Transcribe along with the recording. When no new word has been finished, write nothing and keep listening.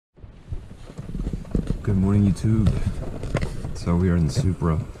Good morning, YouTube. So we are in the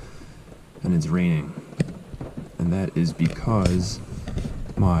Supra and it's raining, and that is because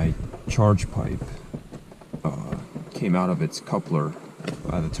my charge pipe came out of its coupler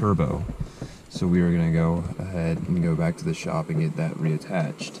by the turbo. So we are gonna go ahead and go back to the shop and get that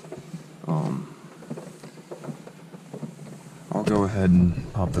reattached. I'll go ahead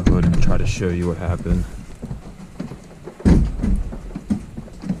and pop the hood and try to show you what happened.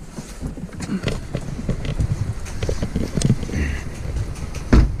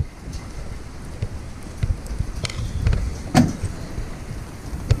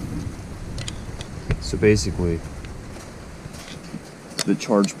 So basically, the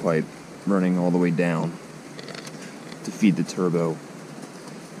charge pipe running all the way down to feed the turbo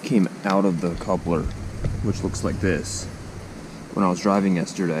came out of the coupler, which looks like this. When I was driving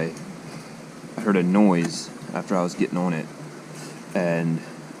yesterday, I heard a noise after I was getting on it, and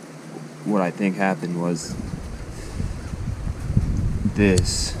what I think happened was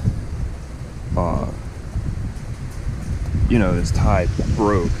this, this tie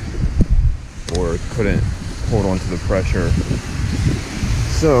broke or couldn't hold on to the pressure.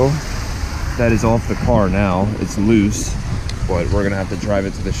 So that is off the car now. It's loose, but we're gonna have to drive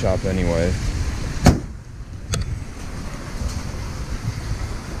it to the shop anyway.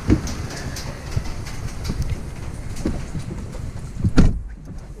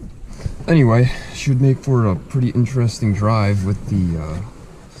 Anyway, should make for a pretty interesting drive with the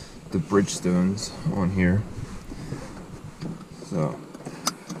Bridgestones on here. So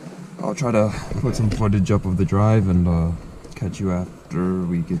I'll try to put some footage up of the drive and catch you after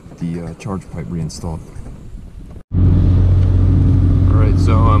we get the charge pipe reinstalled. Alright,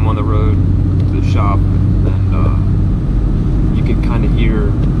 so I'm on the road to the shop, and you can kind of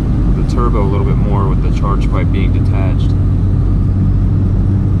hear the turbo a little bit more with the charge pipe being detached.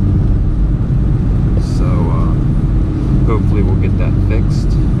 So hopefully we'll get that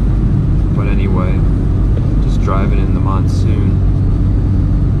fixed. But anyway, just driving in the monsoon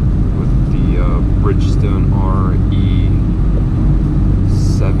with the Bridgestone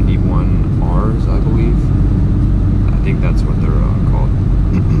RE71Rs, I believe. I think that's what they're called.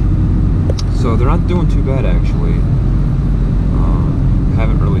 So they're not doing too bad, actually.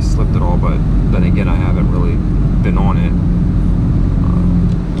 Haven't really slipped at all, but then again, I haven't really been on it.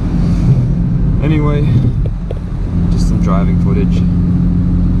 Anyway, just some driving footage.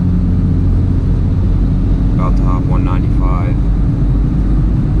 About to hop 195.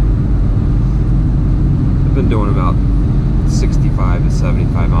 I've been doing about 65 to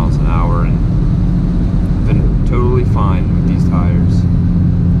 75 miles an hour and been totally fine with these tires.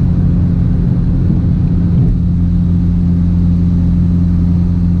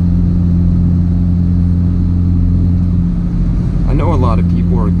 I know a lot of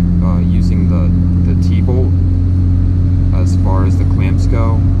people are using the T-bolt as far as the clamps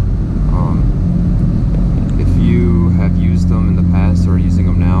go. If you have used them in the past or are using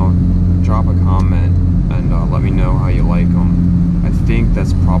them now, drop a comment and let me know how you like them. I think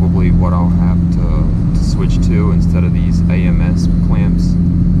that's probably what I'll have to switch to instead of these AMS clamps,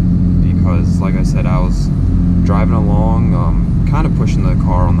 because like I said, I was driving along, kind of pushing the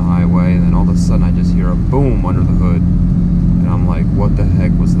car on the highway, and then all of a sudden I just hear a boom under the hood, and I'm like, what the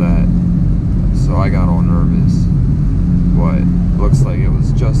heck was that? So I got all nervous, but it looks like it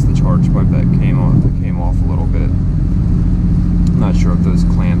was just the charge pipe that came off a little bit. I'm not sure if those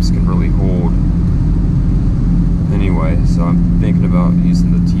clamps can really hold. Anyway, so I'm thinking about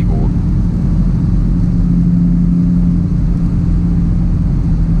using the T-bolt.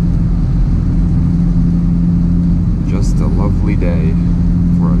 Just a lovely day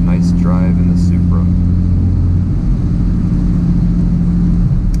for a nice drive in the Supra.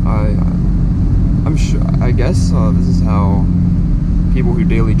 I'm sure, I guess this is how people who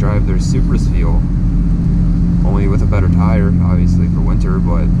daily drive their Supras feel. Only with a better tire, obviously, for winter,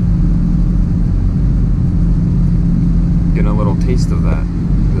 but getting a little taste of that.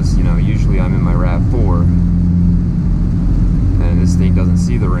 Because, usually I'm in my RAV4, and this thing doesn't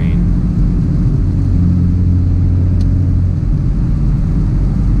see the rain.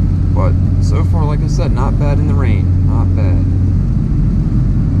 But so far, like I said, not bad in the rain. Not bad.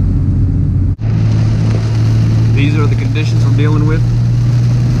 These are the conditions we're dealing with.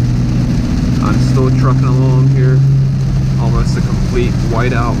 I'm still trucking along here. Almost a complete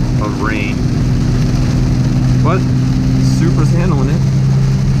whiteout of rain. But Supra's handling it.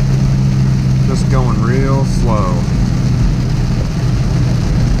 Just going real slow.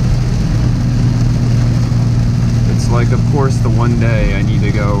 It's like, of course, the one day I need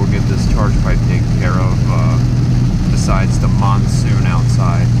to go get this charge pipe taken care of, besides the monsoon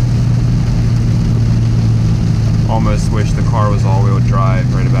outside. almost wish the car was all-wheel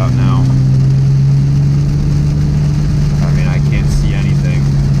drive right about now. I mean, I can't see anything.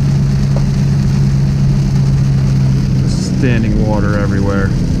 Standing water everywhere.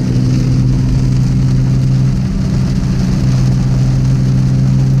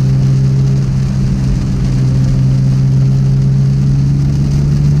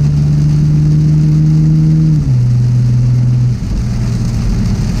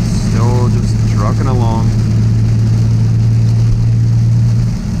 Still just trucking along.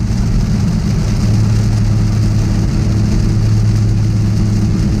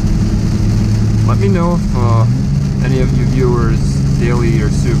 Let me know if any of you viewers, Daily or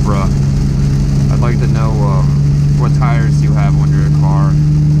Supra, I'd like to know what tires you have on your car,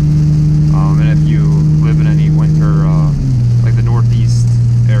 and if you live in any winter, like the Northeast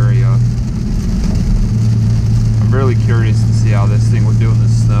area. I'm really curious to see how this thing would do in the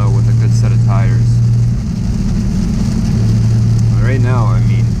snow with a good set of tires. But right now, I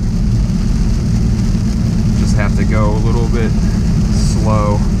mean, just have to go a little bit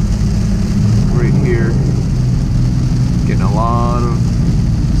slow. Right here, getting a lot of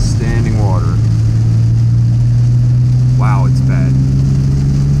standing water. Wow, it's bad.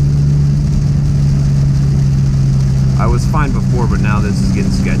 I was fine before, but now this is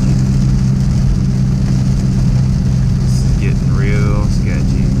getting sketchy. This is getting real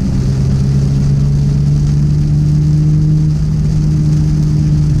sketchy.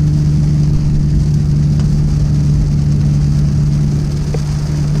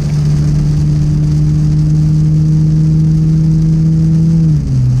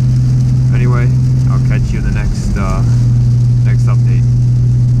 Catch you in the next update.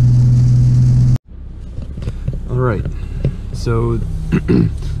 Alright, so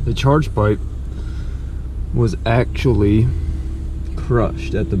the charge pipe was actually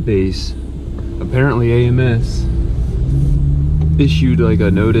crushed at the base. Apparently AMS issued like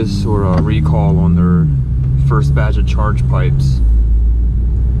a notice or a recall on their first batch of charge pipes,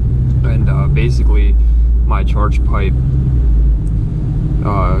 and basically my charge pipe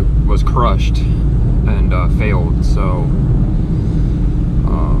was crushed and failed, so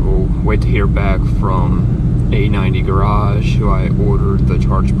we'll wait to hear back from A90 Garage, who I ordered the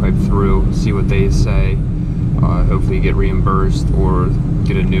charge pipe through, see what they say, hopefully get reimbursed or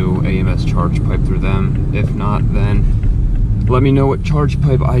get a new AMS charge pipe through them. If not, then let me know what charge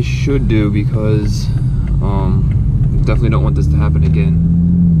pipe I should do, because definitely don't want this to happen again.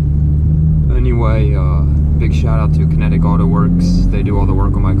 Anyway, big shout out to Kinetic Autoworks. They do all the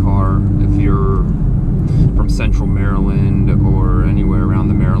work on my car. If you're from Central Maryland or anywhere around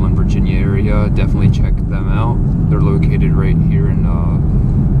the Maryland, Virginia area, definitely check them out. They're located right here in,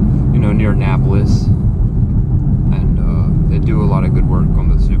 near Annapolis, and they do a lot of good work on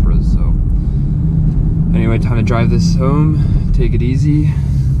the Supras. So anyway, time to drive this home. Take it easy.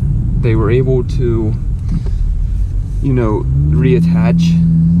 They were able to, reattach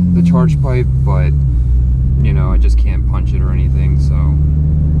the charge pipe, but I just can't punch it or anything, so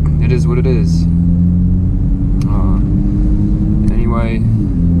it is what it is. Anyway,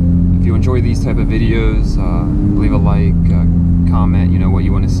 if you enjoy these type of videos, leave a like, comment, what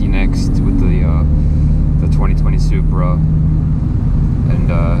you want to see next with the 2020 Supra,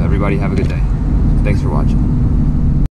 and everybody have a good day. Thanks for watching.